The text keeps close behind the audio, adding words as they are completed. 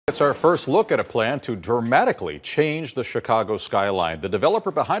It's our first look at a plan to dramatically change the Chicago skyline. The developer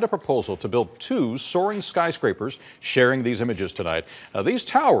behind a proposal to build 2 soaring skyscrapers sharing these images tonight. These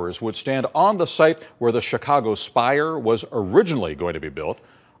towers would stand on the site where the Chicago Spire was originally going to be built.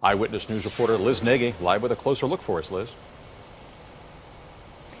 Eyewitness News reporter Liz Nagy live with a closer look for us. Liz.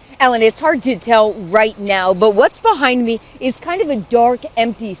 Ellen, it's hard to tell right now, but what's behind me is kind of a dark,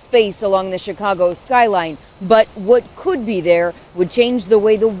 empty space along the Chicago skyline. But what could be there would change the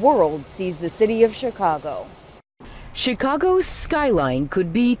way the world sees the city of Chicago. Chicago's skyline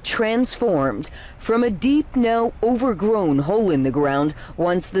could be transformed from a deep, now overgrown hole in the ground,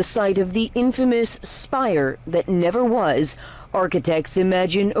 once the site of the infamous spire that never was. Architects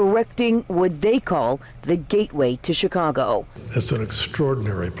imagine erecting what they call the gateway to Chicago. It's an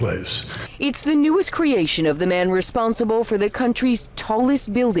extraordinary place. It's the newest creation of the man responsible for the country's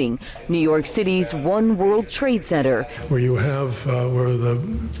tallest building, New York City's One World Trade Center. Where you have where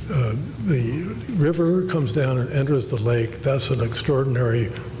the river comes down and enters the lake, that's an extraordinary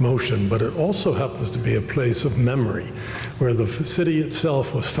motion, but it also happens to be a place of memory where the city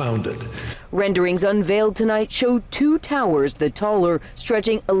itself was founded. Renderings unveiled tonight show 2 towers, the taller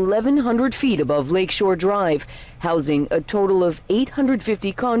stretching 1,100 feet above Lakeshore Drive, housing a total of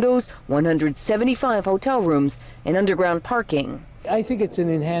 850 condos, 175 hotel rooms, and underground parking. I think it's an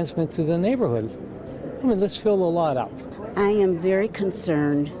enhancement to the neighborhood. I mean, let's fill the lot up. I am very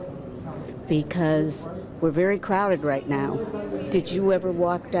concerned because we're very crowded right now. Did you ever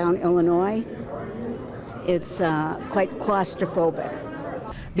walk down Illinois? It's quite claustrophobic.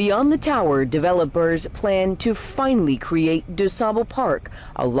 Beyond the tower, developers plan to finally create DuSable Park,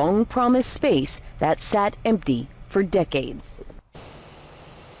 a long-promised space that sat empty for decades.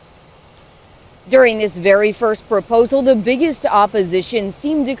 During this very first proposal, the biggest opposition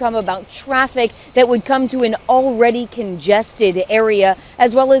seemed to come about traffic that would come to an already congested area,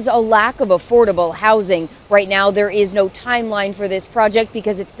 as well as a lack of affordable housing. Right now, there is no timeline for this project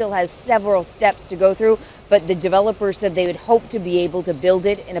because it still has several steps to go through, but the developer said they would hope to be able to build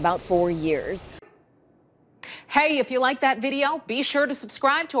it in about 4 years. Hey, if you like that video, be sure to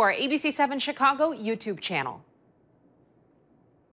subscribe to our ABC7 Chicago YouTube channel.